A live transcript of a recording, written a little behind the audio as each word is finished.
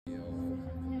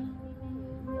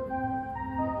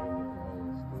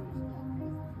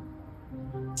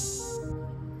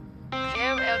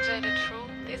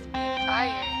Ljaythatruth, this be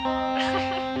fire.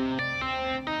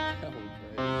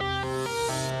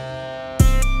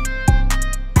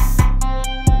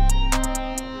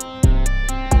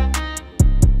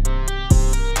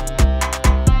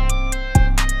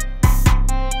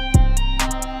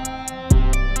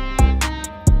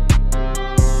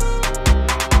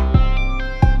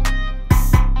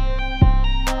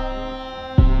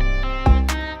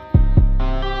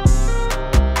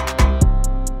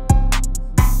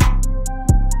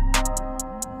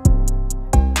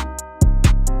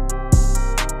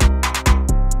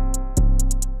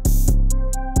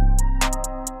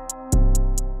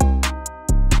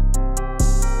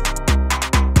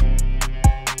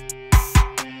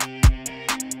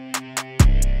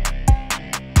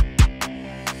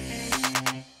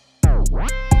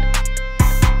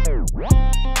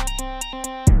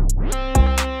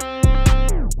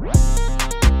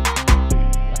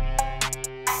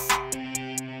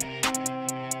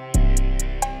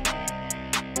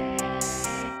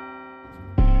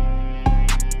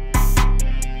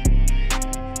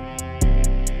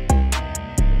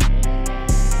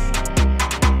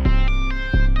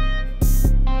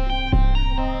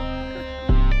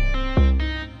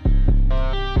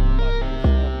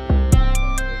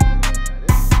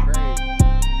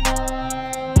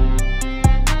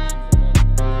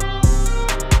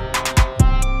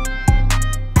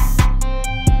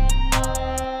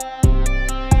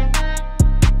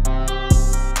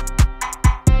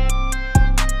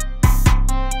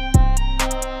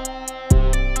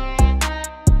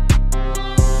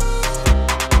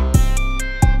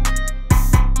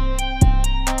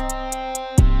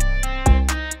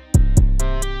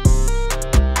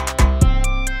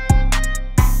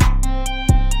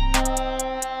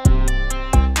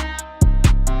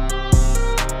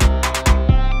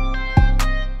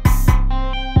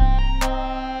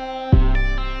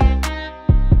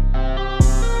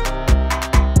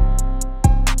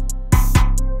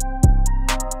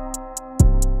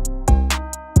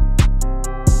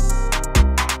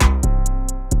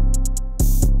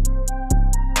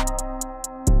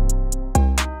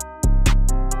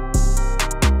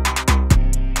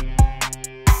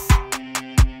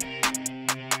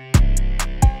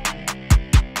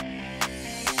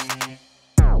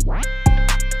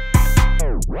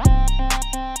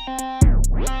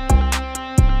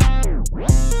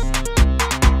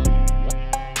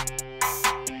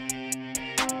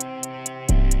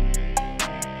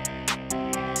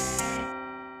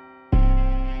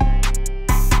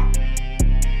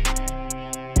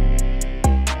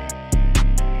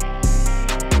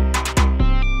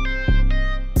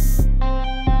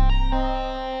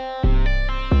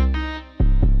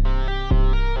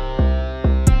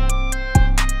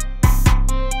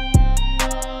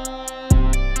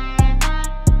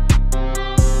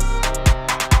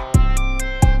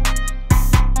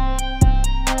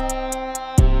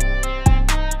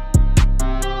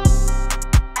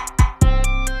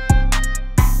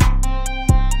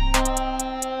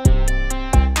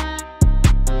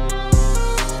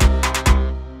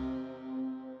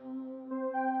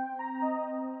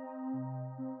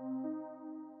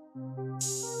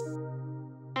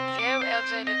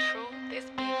 Ljaythatruth, this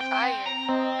be fire.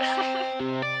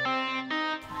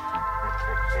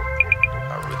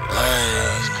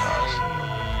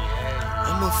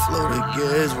 I'ma flow the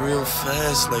gas real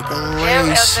fast like I'm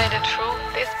racing.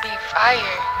 Ljaythatruth, this be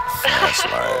fire. Fast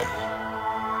like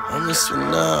I'ma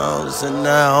spend hours and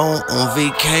now on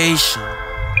vacation.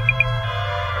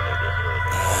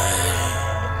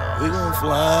 We gon'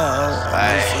 fly out.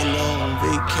 I'ma spend on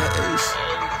vacation.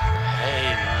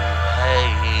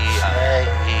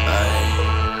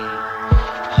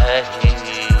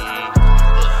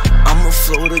 I'ma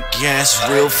flow the gas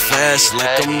real fast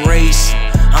like I'm racing.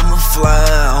 I'ma fly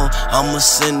out, I'ma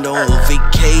send on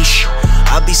vacation.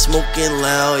 I be smoking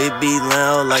loud, it be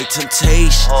loud like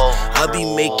temptation. I be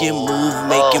making moves,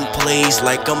 making plays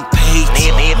like I'm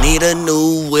Peyton. Need a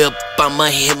new whip, I'ma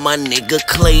hit my nigga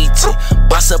Clayton.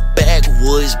 Boss up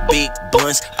backwoods, big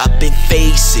blunts, I been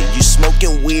facing. You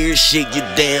smoking weird shit, you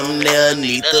damn near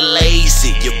need the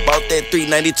lazy. You bought that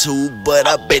 392, but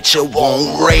I bet you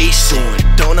won't race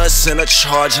it. Donuts in a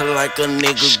charger like a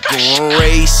nigga going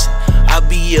racing. I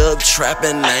be up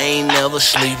trapping, I ain't never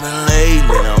sleeping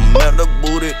lately. I'm at the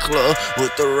booty club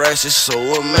with the rest, it's so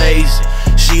amazing.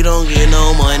 She don't get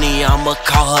no money, I'ma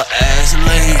call her ass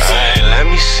lazy. Hey, let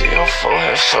me see her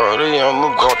forehead 30,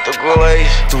 I'ma go the glaze.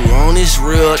 Threw on this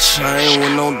real chain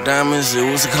with no diamonds, it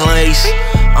was glaze.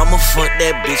 I'ma fuck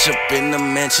that bitch up in the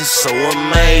mansion, so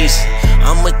amazing.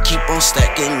 I'ma keep on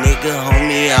stacking, nigga,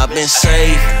 homie, I been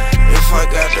safe. If I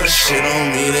got that shit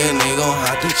on me, then they gon'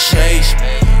 have to chase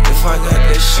me. If I got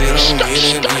that shit on me,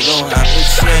 then they gon' have to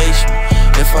chase me.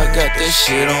 If I got that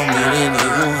shit on me, then they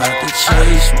gon' have to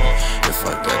chase me. If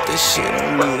I got that shit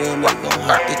on me, then they gon'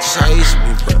 have to chase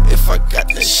me. But if I got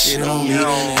that shit on me,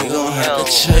 then they gon' have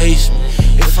to chase me.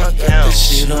 If I got that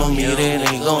shit on me, then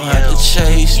they gon' have to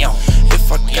chase me.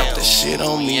 If I got that shit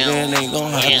on me, then they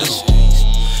gon' have to.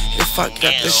 If I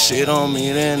got this shit on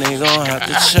me, then they gon' have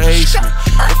to chase me.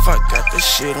 If I got this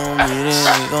shit on me, then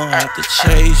they gon' have to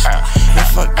chase me.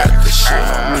 If I got this shit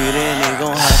on me, then they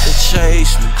gon' have to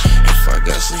chase me. If I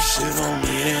got some shit on me,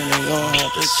 then they gon'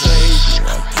 have to chase me.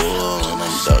 I pull and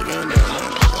I'm ducking and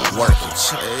I'm working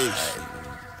chase.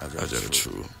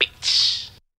 Ljaythatruth.